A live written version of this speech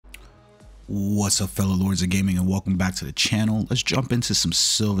What's up, fellow lords of gaming, and welcome back to the channel. Let's jump into some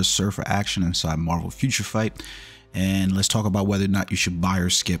Silver Surfer action inside Marvel Future Fight, and let's talk about whether or not you should buy or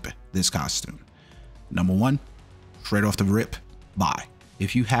skip this costume. Number one, straight off the rip, buy.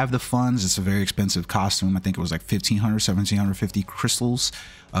 If you have the funds, it's a very expensive costume. I think it was like 1,500, 1,750 crystals.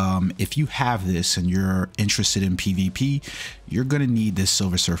 If you have this and you're interested in PvP, you're gonna need this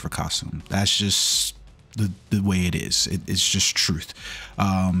Silver Surfer costume. That's just the way it is. It's just truth.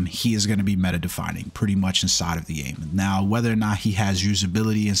 He is going to be meta defining pretty much inside of the game. Now, whether or not he has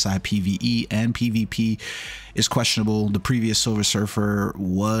usability inside PvE and PvP is questionable. The previous Silver Surfer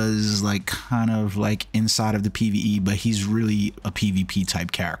was like kind of like inside of the PvE, but he's really a PvP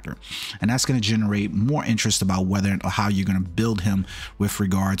type character, and that's going to generate more interest about whether or how you're going to build him with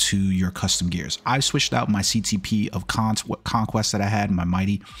regard to your custom gears. I switched out my CTP of Conquest that I had, my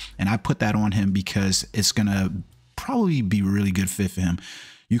Mighty, and I put that on him because it's going to probably be a really good fit for him.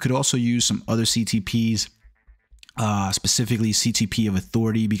 You could also use some other CTPs, specifically CTP of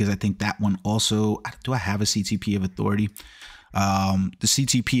Authority, because I think that one also, do I have a CTP of Authority? The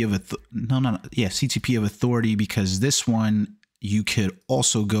CTP of CTP of Authority, because this one you could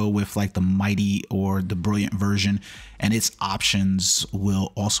also go with like the Mighty or the Brilliant version, and its options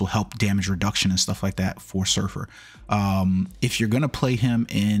will also help damage reduction and stuff like that for Surfer. If you're gonna play him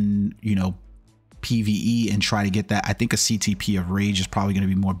in, you know, PvE and try to get that, I think a CTP of Rage is probably going to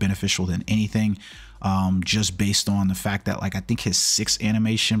be more beneficial than anything, just based on the fact that, like, I think his 6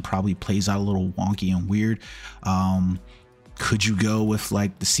 animation probably plays out a little wonky and weird. Could you go with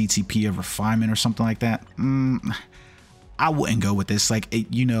like the CTP of Refinement or something like that? I wouldn't go with this. Like,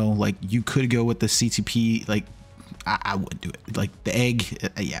 you know, like you could go with the CTP, like I wouldn't do it. Like the egg,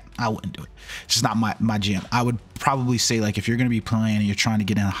 yeah, I wouldn't do it. It's just not my jam. I would probably say, like, if you're going to be playing and you're trying to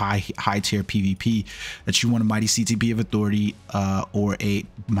get in a high tier PvP, that you want a Mighty CTP of Authority, or a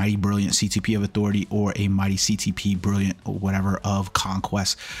Mighty Brilliant CTP of Authority, or a Mighty CTP Brilliant or whatever of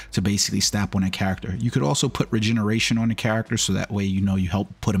Conquest to basically snap on a character. You could also put Regeneration on the character, so that way, you know, you help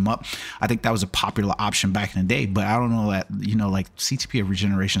put him up. I think that was a popular option back in the day, but I don't know that, you know, like CTP of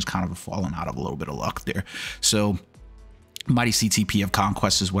Regeneration is kind of fallen out of a little bit of luck there. So Mighty CTP of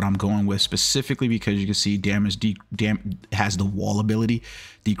Conquest is what I'm going with, specifically because you can see damage has the wall ability,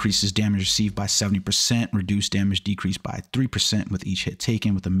 decreases damage received by 70%, reduced damage decreased by 3% with each hit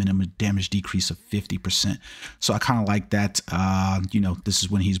taken, with a minimum damage decrease of 50%. So I kind of like that. You know, this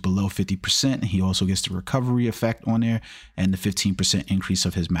is when he's below 50%. He also gets the recovery effect on there, and the 15% increase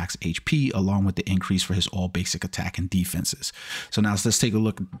of his max HP, along with the increase for his all basic attack and defenses. So now let's take a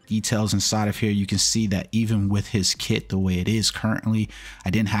look at the details inside of here. You can see that even with his kit the way it is currently, I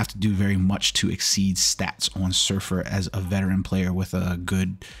didn't have to do very much to exceed stats on Surfer as a veteran player with a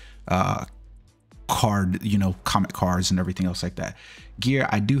good card, you know, comic cards and everything else like that. Gear,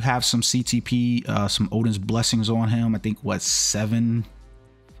 I do have some CTP, some Odin's Blessings on him. I think what, 7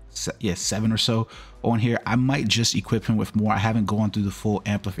 or so on here. I might just equip him with more. I haven't gone through the full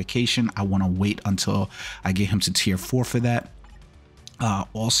amplification. I want to wait until I get him to tier 4 for that.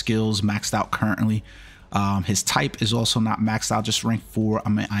 All skills maxed out currently. His type is also not maxed out, just rank 4. I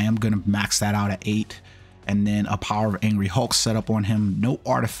mean, I am going to max that out at 8. And then a Power of Angry Hulk set up on him. No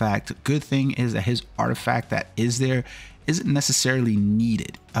artifact. Good thing is that his artifact that is there isn't necessarily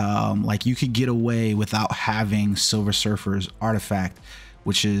needed. Like, you could get away without having Silver Surfer's artifact,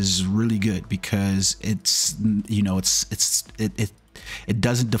 which is really good because it's, you know, it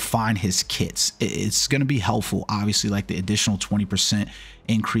doesn't define his kits. It's going to be helpful. Obviously, like the additional 20%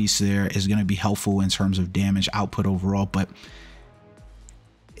 increase there is going to be helpful in terms of damage output overall, but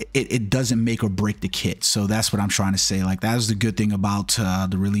it doesn't make or break the kit. So that's what I'm trying to say. Like, that is the good thing about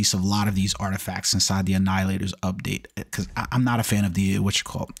the release of a lot of these artifacts inside the Annihilators update, because I'm not a fan of the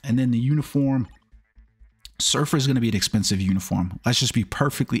And then the uniform. Surfer is going to be an expensive uniform. Let's just be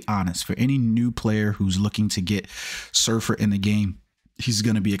perfectly honest. For any new player who's looking to get Surfer in the game, he's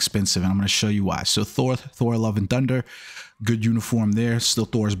going to be expensive, and I'm going to show you why. So Thor Love and Thunder, good uniform there. Still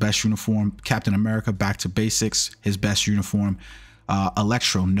Thor's best uniform. Captain America, back to basics, his best uniform.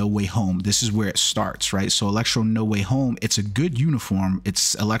 Electro, No Way Home. This is where it starts, right? So Electro, No Way Home, it's a good uniform.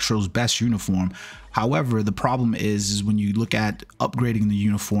 It's Electro's best uniform. However, the problem is when you look at upgrading the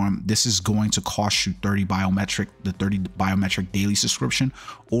uniform, this is going to cost you 30 biometric daily subscription,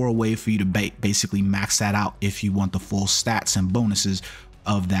 or a way for you to basically max that out if you want the full stats and bonuses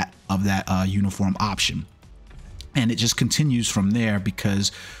of that uniform option. And it just continues from there,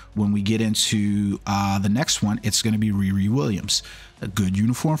 because when we get into the next one, it's going to be Riri Williams. A good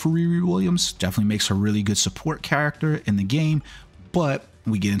uniform for Riri Williams. Definitely makes her a really good support character in the game, but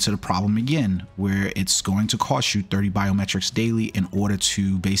we get into the problem again, where it's going to cost you 30 biometrics daily in order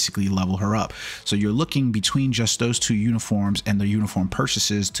to basically level her up. So you're looking between just those two uniforms and the uniform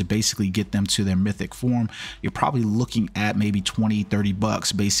purchases to basically get them to their mythic form. You're probably looking at maybe 20-30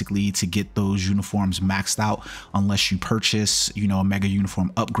 bucks basically to get those uniforms maxed out, unless you purchase, you know, a mega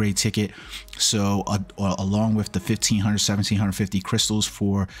uniform upgrade ticket. So along with the 1,500-1,750 crystals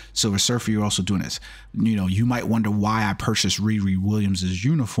for Silver Surfer, you're also doing this. You know, you might wonder why I purchased Riri Williams's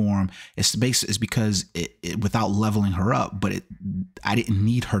uniform. It's because it without leveling her up, but I didn't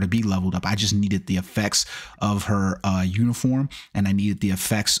need her to be leveled up. I just needed the effects of her uniform, and I needed the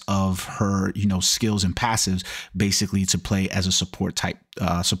effects of her, you know, skills and passives basically to play as a support type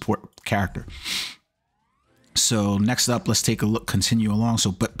support character. So next up, let's take a look, continue along.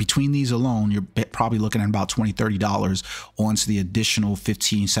 So, but between these alone, you're probably looking at about $20-$30 onto the additional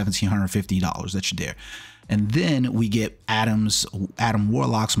 $1,750 that you're there. And then we get Adam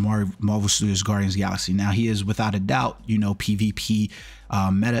Warlock's Marvel Studios Guardians of the Galaxy. Now, he is without a doubt, you know, PvP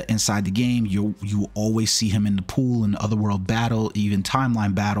meta inside the game. You always see him in the pool, in the Otherworld battle, even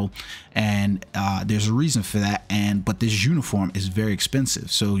timeline battle, and there's a reason for that. But this uniform is very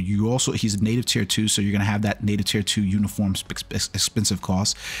expensive. So he's a native tier 2, so you're gonna have that native tier 2 uniform expensive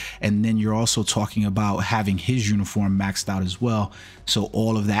cost, and then you're also talking about having his uniform maxed out as well. So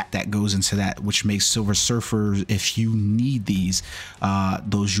all of that goes into that, which makes Silver Surfers, if you need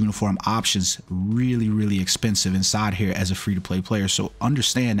those uniform options, really expensive inside here as a free-to-play player. So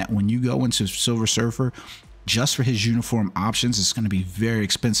understand that when you go into Silver Surfer, just for his uniform options, it's going to be very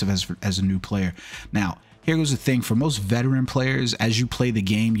expensive as a new player. Now, here goes the thing. For most veteran players, as you play the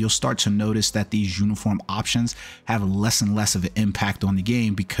game, you'll start to notice that these uniform options have less and less of an impact on the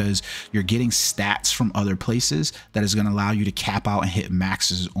game, because you're getting stats from other places that is going to allow you to cap out and hit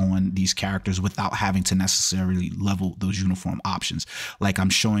maxes on these characters without having to necessarily level those uniform options. Like I'm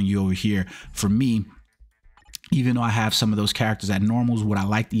showing you over here, for me, even though I have some of those characters at normals, would I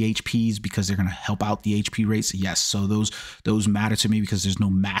like the HPs because they're going to help out the HP rates? Yes. So those matter to me because there's no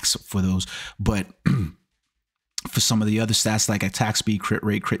max for those. But for some of the other stats like attack speed, crit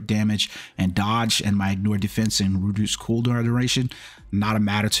rate, crit damage, and dodge, and my ignore defense and reduce cooldown duration, not a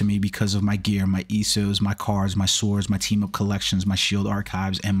matter to me because of my gear, my ESOs, my cards, my swords, my team up collections, my shield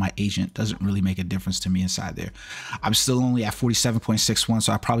archives, and my agent. Doesn't really make a difference to me inside there. I'm still only at 47.61,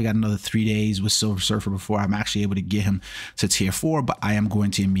 so I probably got another 3 days with Silver Surfer before I'm actually able to get him to tier 4, but I am going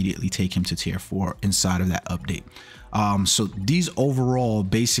to immediately take him to tier 4 inside of that update. So these overall,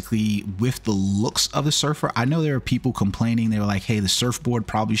 basically with the looks of the Surfer, I know there are people complaining. They were like, hey, the surfboard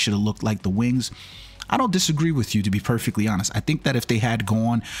probably should have looked like the wings. I don't disagree with you, to be perfectly honest. I think that if they had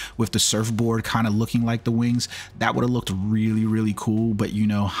gone with the surfboard kind of looking like the wings, that would have looked really cool. But you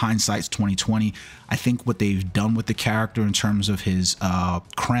know, hindsight's 2020. I think what they've done with the character in terms of his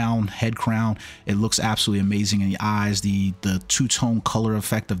crown, head crown, it looks absolutely amazing in the eyes. The two-tone color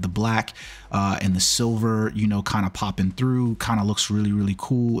effect of the black and the silver, you know, kind of popping through, kind of looks really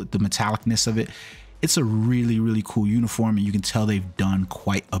cool. The metallicness of it, it's a really cool uniform, and you can tell they've done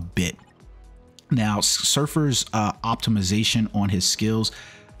quite a bit. Now, Surfer's optimization on his skills,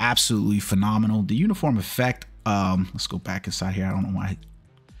 absolutely phenomenal. The uniform effect, let's go back inside here. I don't know why.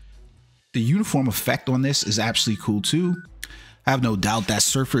 The uniform effect on this is absolutely cool too. I have no doubt that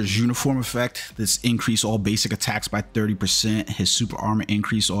Surfer's uniform effect, this increase all basic attacks by 30%, his super armor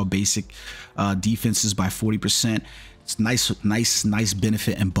increase all basic defenses by 40%. It's nice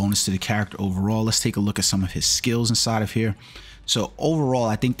benefit and bonus to the character overall. Let's take a look at some of his skills inside of here. So overall,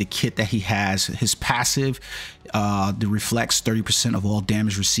 I think the kit that he has, his passive, the reflects 30% of all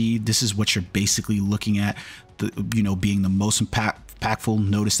damage received. This is what you're basically looking at, being the most impactful.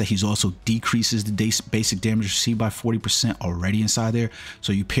 Notice that he's also decreases the basic damage received by 40% already inside there.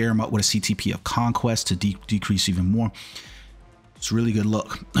 So you pair him up with a CTP of Conquest to decrease even more. It's a really good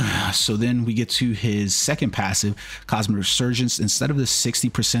look. So then we get to his second passive, Cosmic Resurgence. Instead of the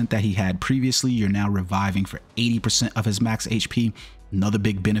 60% that he had previously, you're now reviving for 80% of his max HP. Another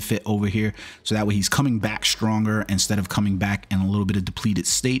big benefit over here. So that way he's coming back stronger instead of coming back in a little bit of depleted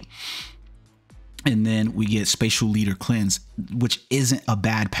state. And then we get Spatial Leader Cleanse, which isn't a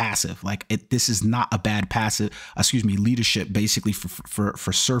bad passive. Like this is not a bad passive, leadership basically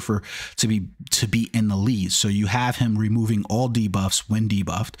for Surfer to be in the lead. So you have him removing all debuffs when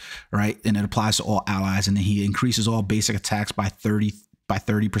debuffed, right? And it applies to all allies, and then he increases all basic attacks by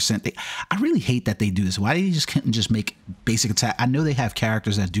 30%. I really hate that they do this. Why do they couldn't just make basic attack? I know they have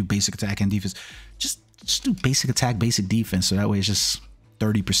characters that do basic attack and defense. Just do basic attack, basic defense, so that way it's just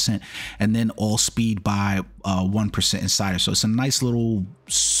 30%, and then all speed by 1% inside it. So it's a nice little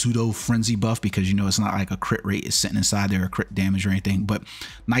pseudo frenzy buff, because you know it's not like a crit rate is sitting inside there, or crit damage or anything, but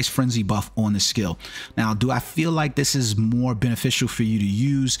nice frenzy buff on the skill. Now, do I feel like this is more beneficial for you to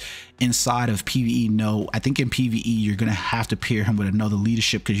use inside of PvE? No, I think in PvE you're gonna have to pair him with another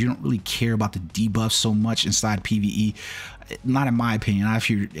leadership, because you don't really care about the debuff so much inside PvE. Not in my opinion. Not if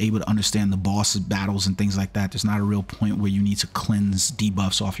you're able to understand the boss battles and things like that. There's not a real point where you need to cleanse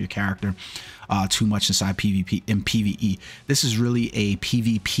debuffs off your character too much inside PvP. In PvE, this is really a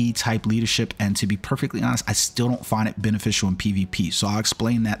PvP type leadership, and to be perfectly honest, I still don't find it beneficial in PvP. So I'll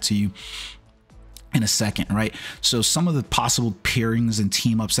explain that to you in a second, right? So some of the possible pairings and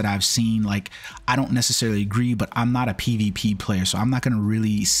team ups that I've seen, like, I don't necessarily agree, but I'm not a PvP player, so I'm not going to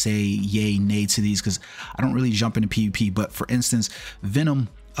really say yay, nay to these, because I don't really jump into PvP. But for instance, Venom,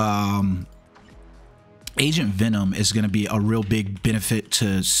 Agent Venom is going to be a real big benefit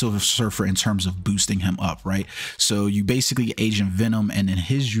to Silver Surfer in terms of boosting him up, right? So you basically get Agent Venom, and then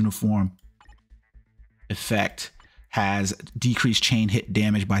his uniform effect has decreased chain hit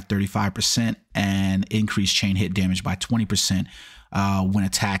damage by 35% and increased chain hit damage by 20% when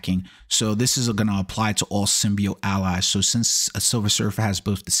attacking. So this is going to apply to all symbiote allies. So since a Silver Surfer has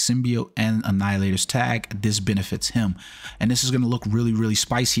both the symbiote and Annihilator's tag, this benefits him. And this is going to look really, really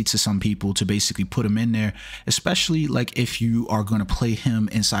spicy to some people to basically put him in there, especially like if you are going to play him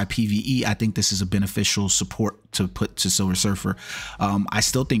inside PvE. I think this is a beneficial support to put to Silver Surfer. I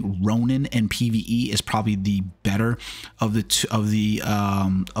still think Ronin in PvE is probably the better of the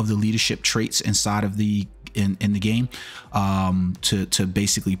leadership traits inside of the in the game to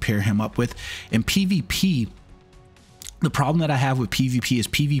basically pair him up with. In PvP, the problem that I have with PvP is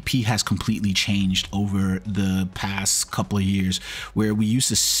PvP has completely changed over the past couple of years, where we used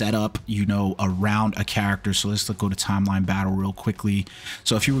to set up, you know, around a character. So let's go to timeline battle real quickly.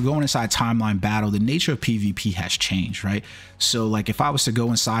 So if you were going inside timeline battle, the nature of PvP has changed, right? So like if I was to go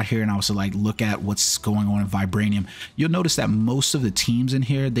inside here and I was to like look at what's going on in Vibranium, you'll notice that most of the teams in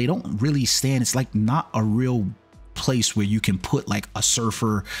here, they don't really stand. It's like not a real place where you can put like a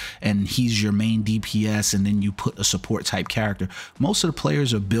surfer and he's your main DPS, and then you put a support type character. Most of the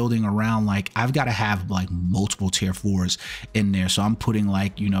players are building around like, I've got to have like multiple tier 4s in there. So I'm putting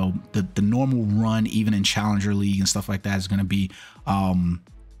like, you know, the normal run, even in Challenger League and stuff like that, is going to be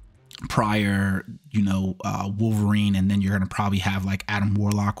prior, you know, Wolverine, and then you're going to probably have like Adam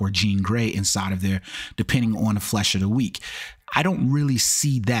Warlock or Jean Grey inside of there, depending on the flesh of the week. I don't really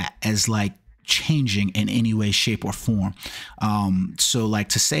see that as like changing in any way, shape, or form. So like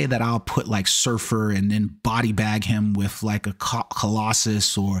to say that I'll put like Surfer and then body bag him with like a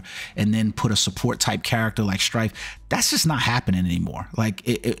Colossus, and then put a support type character like Strife, that's just not happening anymore. Like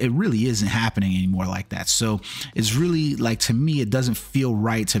it really isn't happening anymore like that. So it's really like, to me, it doesn't feel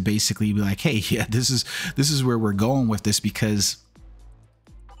right to basically be like, hey, yeah, this is where we're going with this, because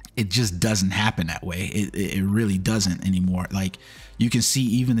it just doesn't happen that way. It really doesn't anymore. Like you can see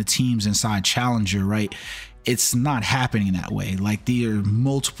even the teams inside Challenger, right? It's not happening that way. Like there are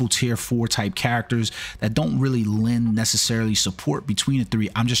multiple tier 4 type characters that don't really lend necessarily support between the three.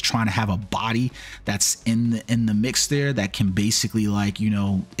 I'm just trying to have a body that's in the mix there that can basically, like, you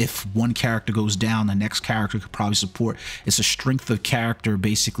know, if one character goes down, the next character could probably support. It's a strength of character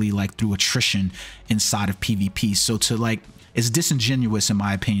basically, like through attrition inside of PvP. So to like, it's disingenuous in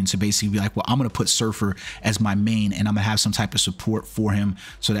my opinion to basically be like, well, I'm going to put Surfer as my main and I'm going to have some type of support for him.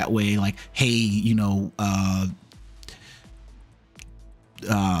 So that way, like, hey, you know,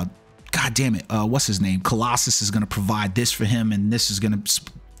 God damn it, what's his name? Colossus is going to provide this for him, and this is going to...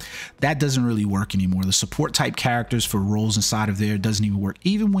 That doesn't really work anymore. The support type characters for roles inside of there doesn't even work.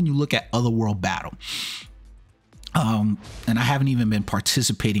 Even when you look at Otherworld Battle, and I haven't even been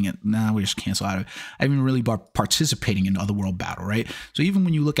participating in, we just cancel out of it. I haven't really been participating in Otherworld Battle, right? So even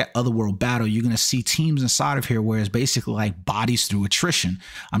when you look at Otherworld Battle, you're going to see teams inside of here where it's basically like bodies through attrition.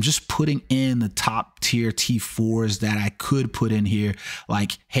 I'm just putting in the top tier T4s that I could put in here.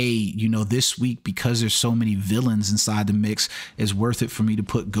 Like, hey, you know, this week, because there's so many villains inside the mix, it's worth it for me to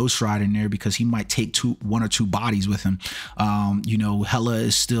put Ghost Rider in there because he might take one or two bodies with him. You know, Hela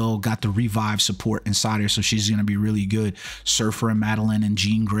is still got the revive support inside her, so she's going to be really good. Surfer and Madeline and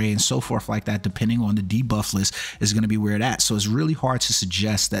Jean Grey and so forth like that, depending on the debuff list, is going to be where it at. So it's really hard to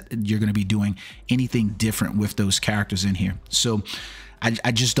suggest that you're going to be doing anything different with those characters in here. So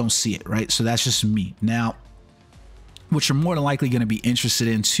I just don't see it, right? So that's just me. Now, what you're more than likely going to be interested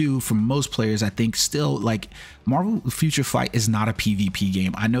in too, for most players, I think still, like, Marvel Future Fight is not a PvP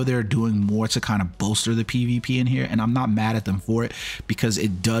game. I know they're doing more to kind of bolster the PvP in here, and I'm not mad at them for it because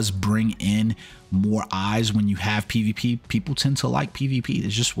it does bring in more eyes when you have PvP. People tend to like PvP.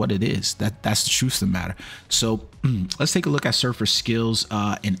 It's just what it is. That's the truth of the matter. So let's take a look at Surfer's skills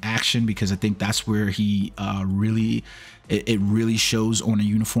in action, because I think that's where he it really shows on a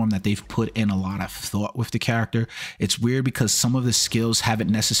uniform that they've put in a lot of thought with the character. It's weird because some of the skills haven't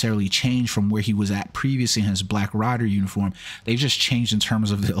necessarily changed from where he was at previously in his Black Rider uniform. They've just changed in terms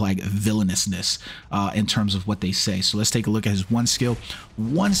of the, like, villainousness in terms of what they say. So let's take a look at his one skill.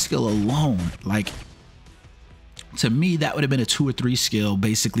 One skill alone, like, to me, that would have been a 2 or 3 skill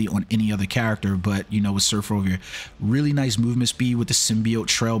basically on any other character. But, you know, with Surfer over here, really nice movement speed with the symbiote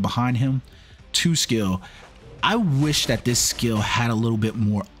trail behind him. 2 skill. I wish that this skill had a little bit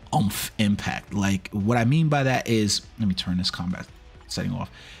more oomph impact. Like, what I mean by that is, let me turn this combat setting off,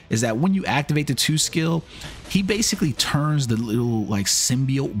 is that when you activate the 2 skill, he basically turns the little, like,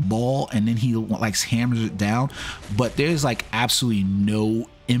 symbiote ball and then he, like, hammers it down, but there's, like, absolutely no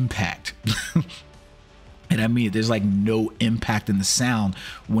impact. And I mean, there's like no impact in the sound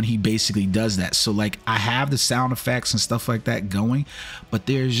when he basically does that. So, like, I have the sound effects and stuff like that going, but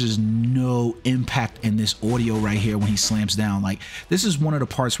there's just no impact in this audio right here when he slams down. Like, this is one of the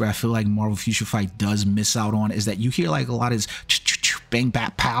parts where I feel like Marvel Future Fight does miss out on, is that you hear like a lot of his bang,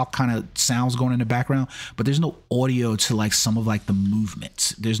 bat, pow kind of sounds going in the background, but there's no audio to like some of like the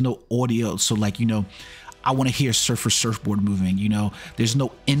movements. There's no audio. So, like, you know, I want to hear Surfer surfboard moving, you know, there's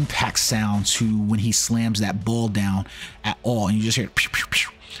no impact sound to when he slams that ball down at all, and you just hear pew, pew,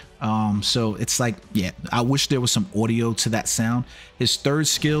 pew. So it's like, yeah, I wish there was some audio to that sound. His third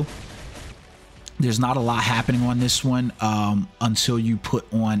skill, there's not a lot happening on this one until you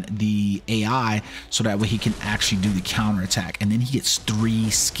put on the AI, so that way he can actually do the counter attack, and then he gets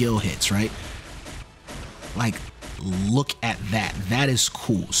 3 skill hits, right? Like, look at that. That is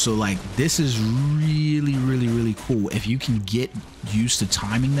cool. So, like, this is really, really, really cool. If you can get used to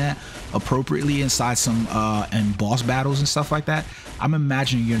timing that appropriately inside some and boss battles and stuff like that, I'm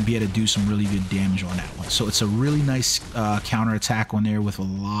imagining you're gonna be able to do some really good damage on that one. So it's a really nice counter attack on there with a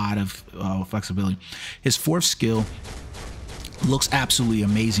lot of flexibility. His 4th skill looks absolutely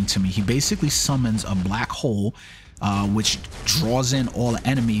amazing to me. He basically summons a black hole which draws in all the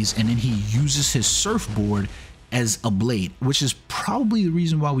enemies, and then he uses his surfboard as a blade, which is probably the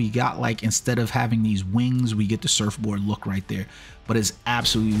reason why we got, like, instead of having these wings, we get the surfboard look right there. But it's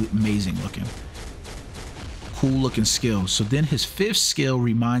absolutely amazing looking. Cool looking skill. So then his 5th skill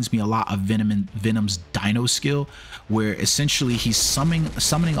reminds me a lot of Venom's Dino skill, where essentially he's summoning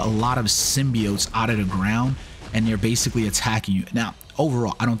a lot of symbiotes out of the ground, and they're basically attacking you. Now,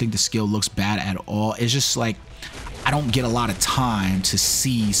 overall, I don't think the skill looks bad at all. It's just like, I don't get a lot of time to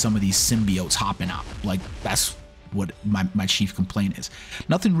see some of these symbiotes hopping out. Like, that's what my chief complaint is.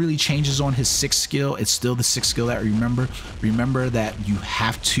 Nothing really changes on his 6th skill. It's still the 6th skill that I remember. Remember that you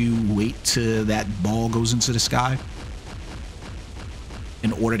have to wait till that ball goes into the sky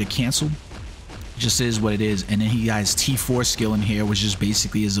in order to cancel. It just is what it is. And then he has T4 skill in here, which just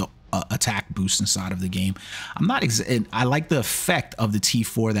basically is a attack boost inside of the game. I like the effect of the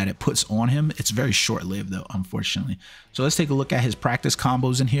T4 that it puts on him. It's very short-lived though, unfortunately. So let's take a look at his practice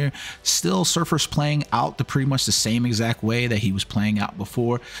combos in here. Still, Surfer's playing out pretty much the same exact way that he was playing out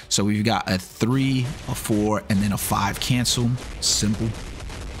before. So we've got a 3, a 4, and then a 5 cancel. Simple.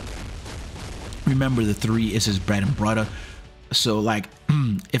 Remember, the 3 is his bread and butter. So, like,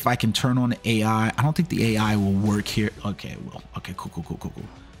 if I can turn on the AI, I don't think the AI will work here. Okay, well, okay, cool.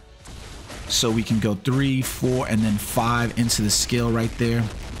 So we can go 3, 4, and then 5 into the skill right there.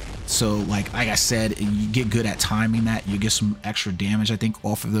 So, like I said, you get good at timing that. You get some extra damage, I think,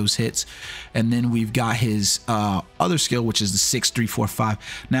 off of those hits. And then we've got his other skill, which is the 6, 3, 4, 5.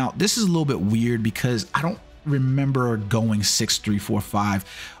 Now, this is a little bit weird because I don't remember going 6, 3, 4, 5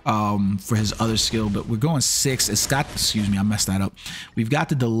 for his other skill, but we're going 6. It's got, excuse me, I messed that up. We've got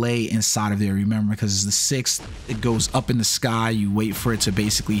the delay inside of there, remember, because it's the 6, it goes up in the sky, you wait for it to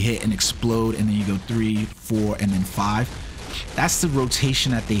basically hit and explode, and then you go 3, 4, and then 5. That's the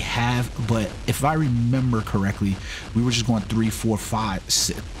rotation that they have. But if I remember correctly, we were just going 3, 4, 5,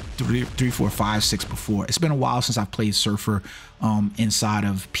 3, 4, 5, 6 before. It's been a while since I've played Surfer inside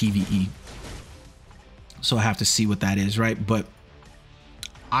of PvE. So I have to see what that is, right? But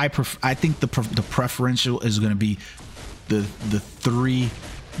I think the preferential is going to be the 3,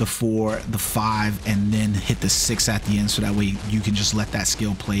 the 4, the 5, and then hit the 6 at the end, so that way you can just let that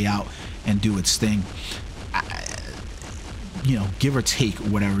skill play out and do its thing. You know, give or take,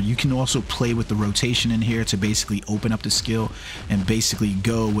 whatever. You can also play with the rotation in here to basically open up the skill and basically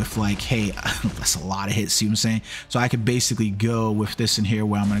go with, like, hey, that's a lot of hits, see what I'm saying? So I could basically go with this in here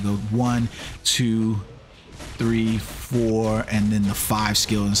where I'm going to go 1, 2, 3, 4, and then the 5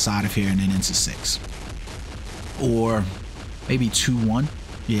 skill inside of here, and then into 6. Or maybe 2-1.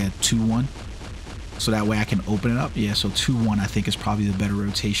 Yeah, 2-1. So that way I can open it up. Yeah, so 2-1 I think is probably the better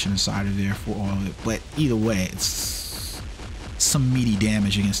rotation inside of there for all of it. But either way, it's some meaty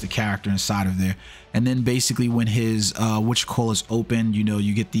damage against the character inside of there. And then basically when his is open, you know,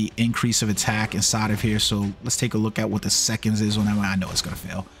 you get the increase of attack inside of here. So let's take a look at what the seconds is on that one. I know it's gonna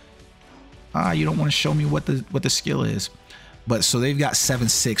fail. You don't want to show me what the skill is. But so they've got 7,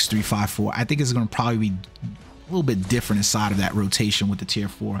 6, 3, 5, 4. I think it's gonna probably be a little bit different inside of that rotation with the tier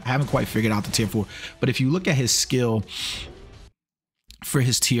 4. I haven't quite figured out the tier 4, but if you look at his skill for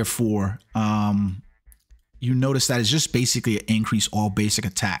his tier 4, you notice that it's just basically an increase all basic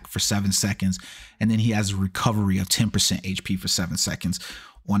attack for 7 seconds, and then he has a recovery of 10% HP for 7 seconds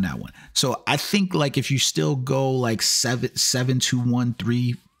on that one. So I think like if you still go like 7, 2, 1,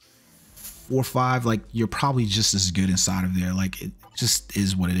 3, 4, 5, like you're probably just as good inside of there. Like it just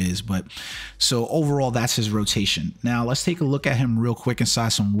is what it is. But so overall, that's his rotation. Now let's take a look at him real quick inside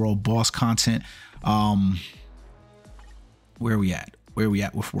some world boss content. Where are we at? Where are we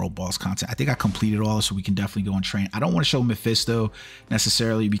at with world boss content? I think I completed all, so we can definitely go and train. I don't want to show Mephisto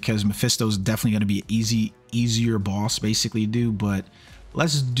necessarily because Mephisto is definitely going to be an easier boss basically to do. But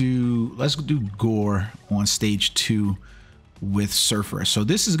let's do Gore on stage 2 with Surfer. So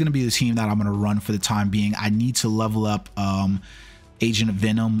this is going to be the team that I'm going to run for the time being. I need to level up Agent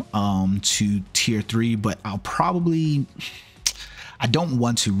Venom to tier 3, but I don't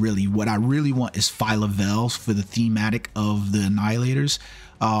want to really. What I really want is Phyla-Vell for the thematic of the Annihilators.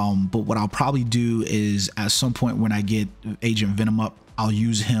 But what I'll probably do is at some point when I get Agent Venom up, I'll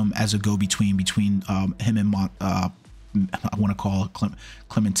use him as a go-between between him and I want to call it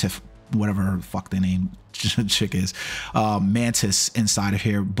Clementif, whatever the fuck the name chick is, Mantis inside of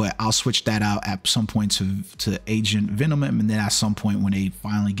here. But I'll switch that out at some point to Agent Venom, and then at some point when they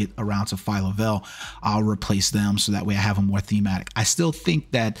finally get around to Phyla-Vell, I'll replace them so that way I have a more thematic. I still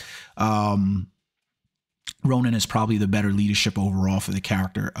think that Ronan is probably the better leadership overall for the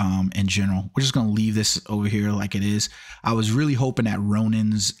character in general. We're just going to leave this over here like it is. I was really hoping that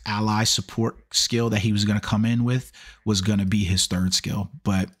Ronan's ally support skill that he was going to come in with was going to be his 3rd skill,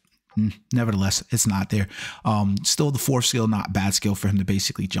 but nevertheless, it's not there. Still the 4th skill, not bad skill for him to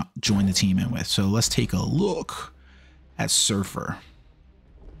basically join the team in with. So let's take a look at Surfer.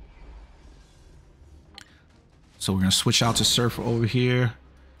 So we're going to switch out to Surfer over here.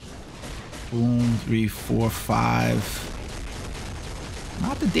 Boom, 3, 4, 5.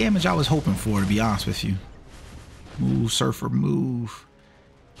 Not the damage I was hoping for, to be honest with you. Move, Surfer, move.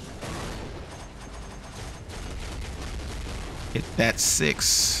 Hit that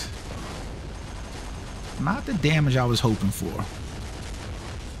 6. Not the damage I was hoping for.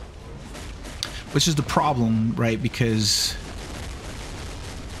 Which is the problem, right? Because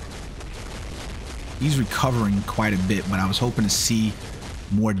he's recovering quite a bit, but I was hoping to see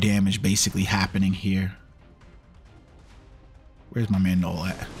more damage basically happening here. Where's my man Noel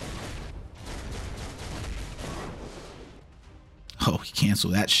at? Oh, he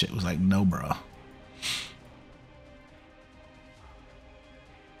canceled that shit. It was like, no, bro.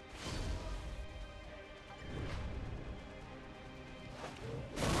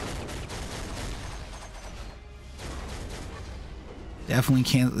 Definitely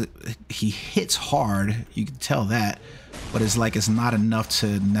can't. He hits hard, you can tell that, but it's like it's not enough to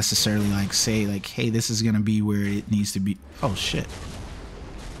necessarily like say like, hey, this is gonna be where it needs to be. Oh shit.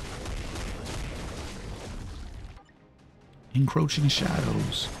 Encroaching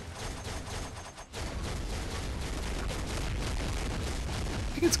shadows.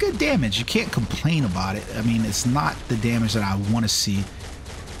 It's good damage. You can't complain about it. I mean, it's not the damage that I want to see.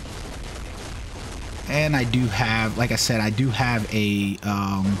 And I do have, like I said, I do have a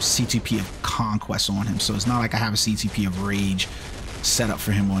CTP of Conquest on him. So it's not like I have a CTP of Rage set up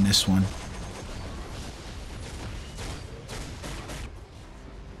for him on this one.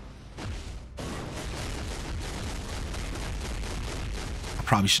 I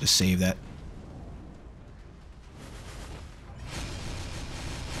probably should have saved that.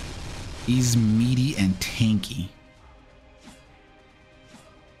 He's meaty and tanky.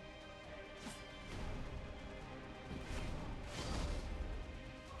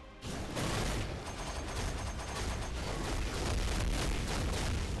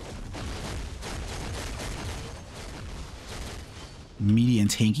 Meaty and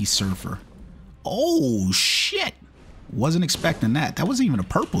tanky Surfer. Oh shit, wasn't expecting that. That wasn't even a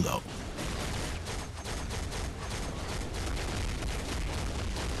purple though.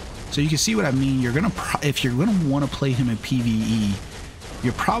 So you can see what I mean. You're gonna, if you're gonna want to play him in PvE,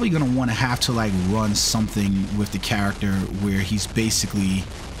 you're probably going to want to have to like run something with the character where he's basically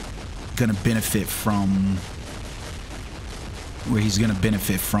going to benefit from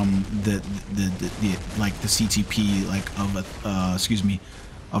the like the CTP like of excuse me,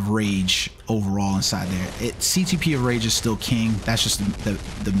 of rage overall inside there. CTP of rage is still king. That's just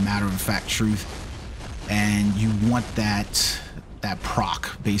the matter of fact truth. And you want that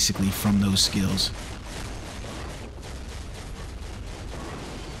proc basically from those skills.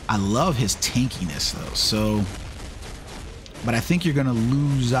 I love his tankiness though. So, but I think you're gonna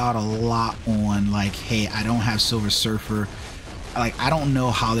lose out a lot on like, hey, I don't have Silver Surfer. Like, I don't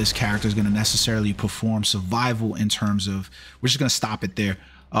know how this character is gonna necessarily perform survival in terms of, we're just gonna stop it there.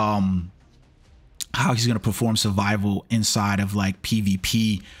 How he's gonna perform survival inside of like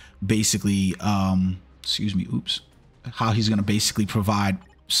PvP, basically. Excuse me, oops. How he's gonna basically provide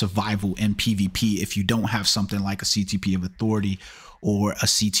survival in PvP if you don't have something like a CTP of authority or a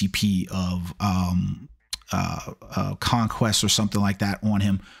CTP of conquest or something like that on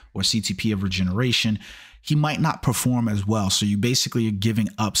him, or CTP of regeneration. He might not perform as well. So you basically are giving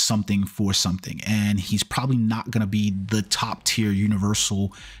up something for something, and he's probably not going to be the top tier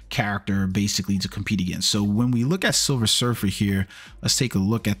universal character basically to compete against. So when we look at Silver Surfer here, let's take a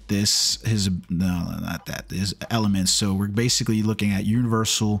look at this, his elements. So we're basically looking at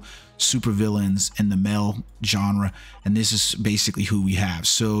universal supervillains in the male genre, and this is basically who we have.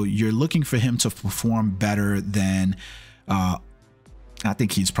 So you're looking for him to perform better than I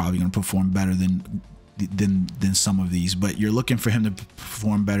think he's probably going to perform better than some of these, but you're looking for him to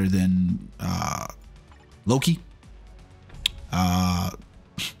perform better than Loki,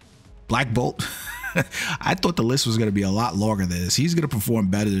 Black Bolt. I thought the list was going to be a lot longer than this. He's going to perform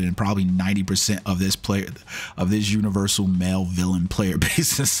better than probably 90% of this player, of this universal male villain player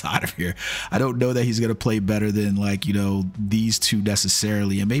base inside of here. I don't know that he's going to play better than, like, you know, these two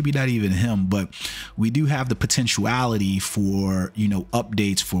necessarily, and maybe not even him, but we do have the potentiality for, you know,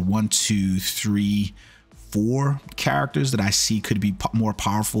 updates for 1, 2, 3, 4 characters that I see could be more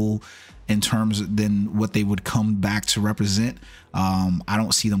powerful in terms than what they would come back to represent. I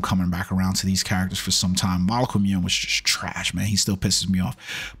don't see them coming back around to these characters for some time. Molecule Mutant was just trash, man. He still pisses me off.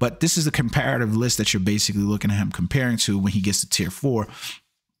 But this is the comparative list that you're basically looking at him comparing to when he gets to tier 4.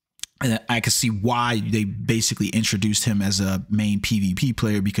 And I can see why they basically introduced him as a main PvP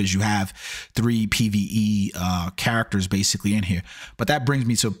player, because you have 3 PvE characters basically in here. But that brings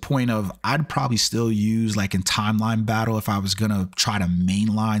me to a point of, I'd probably still use, like in timeline battle, if I was going to try to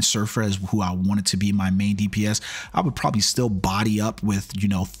mainline Surfer as who I wanted to be my main DPS, I would probably still body up with, you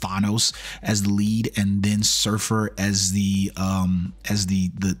know, Thanos as the lead, and then Surfer as the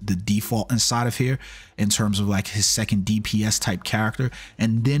default inside of here in terms of like his second DPS type character,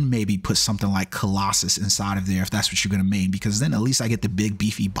 and then maybe put something like Colossus inside of there if that's what you're going to main, because then at least I get the big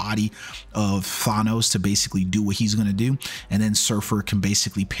beefy body of Thanos to basically do what he's going to do, and then Surfer can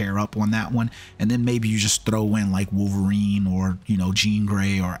basically pair up on that one, and then maybe you just throw in like Wolverine or, you know, Jean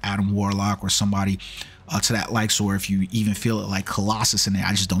Grey or Adam Warlock or somebody to that likes, or if you even feel it like Colossus in there.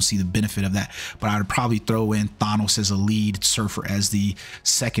 I just don't see the benefit of that, but I would probably throw in Thanos as a lead, Surfer as the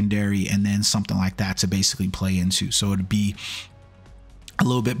secondary, and then something like that to basically play into. So it'd be a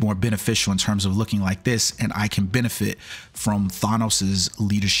little bit more beneficial in terms of looking like this, and I can benefit from Thanos's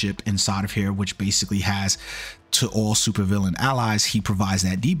leadership inside of here, which basically has to all supervillain allies. He provides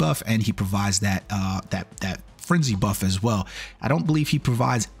that debuff, and he provides that that frenzy buff as well. I don't believe he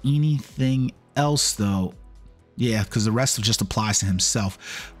provides anything else though. Yeah, because the rest just applies to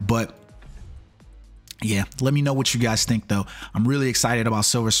himself. But yeah, let me know what you guys think though. I'm really excited about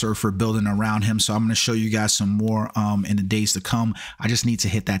Silver Surfer, building around him, so I'm going to show you guys some more in the days to come. I just need to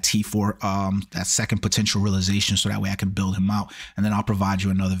hit that T4, that second potential realization, so that way I can build him out, and then I'll provide you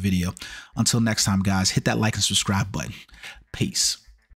another video. Until next time, guys, hit that like and subscribe button. Peace.